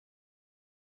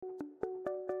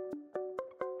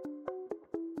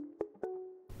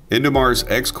InduMar's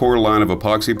X-Core line of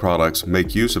epoxy products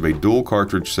make use of a dual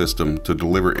cartridge system to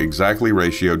deliver exactly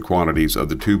ratioed quantities of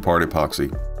the two-part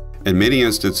epoxy. In many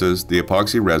instances, the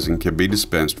epoxy resin can be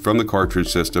dispensed from the cartridge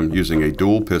system using a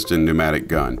dual-piston pneumatic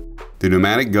gun. The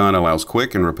pneumatic gun allows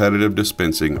quick and repetitive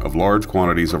dispensing of large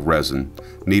quantities of resin,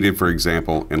 needed for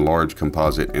example in large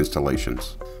composite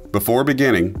installations. Before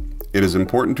beginning, it is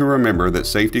important to remember that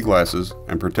safety glasses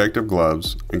and protective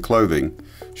gloves and clothing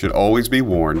should always be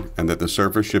worn and that the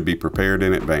surface should be prepared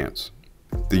in advance.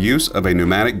 The use of a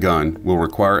pneumatic gun will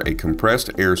require a compressed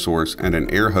air source and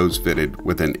an air hose fitted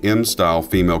with an M-style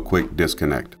female quick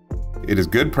disconnect. It is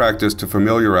good practice to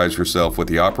familiarize yourself with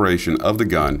the operation of the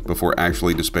gun before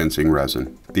actually dispensing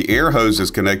resin. The air hose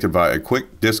is connected via a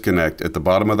quick disconnect at the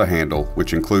bottom of the handle,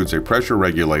 which includes a pressure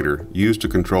regulator used to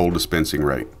control dispensing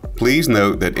rate. Please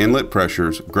note that inlet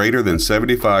pressures greater than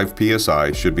 75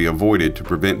 psi should be avoided to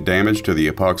prevent damage to the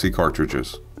epoxy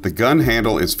cartridges. The gun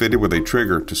handle is fitted with a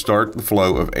trigger to start the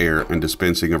flow of air and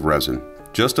dispensing of resin.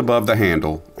 Just above the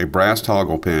handle, a brass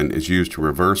toggle pin is used to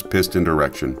reverse piston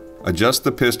direction. Adjust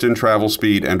the piston travel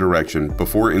speed and direction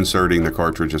before inserting the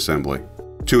cartridge assembly.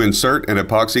 To insert an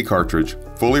epoxy cartridge,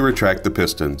 fully retract the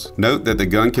pistons. Note that the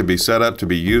gun can be set up to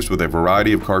be used with a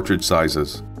variety of cartridge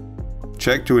sizes.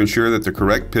 Check to ensure that the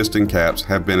correct piston caps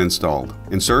have been installed.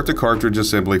 Insert the cartridge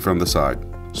assembly from the side.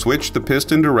 Switch the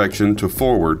piston direction to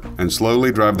forward and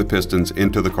slowly drive the pistons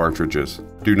into the cartridges.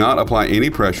 Do not apply any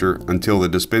pressure until the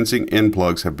dispensing end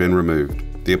plugs have been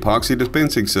removed. The epoxy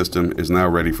dispensing system is now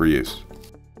ready for use.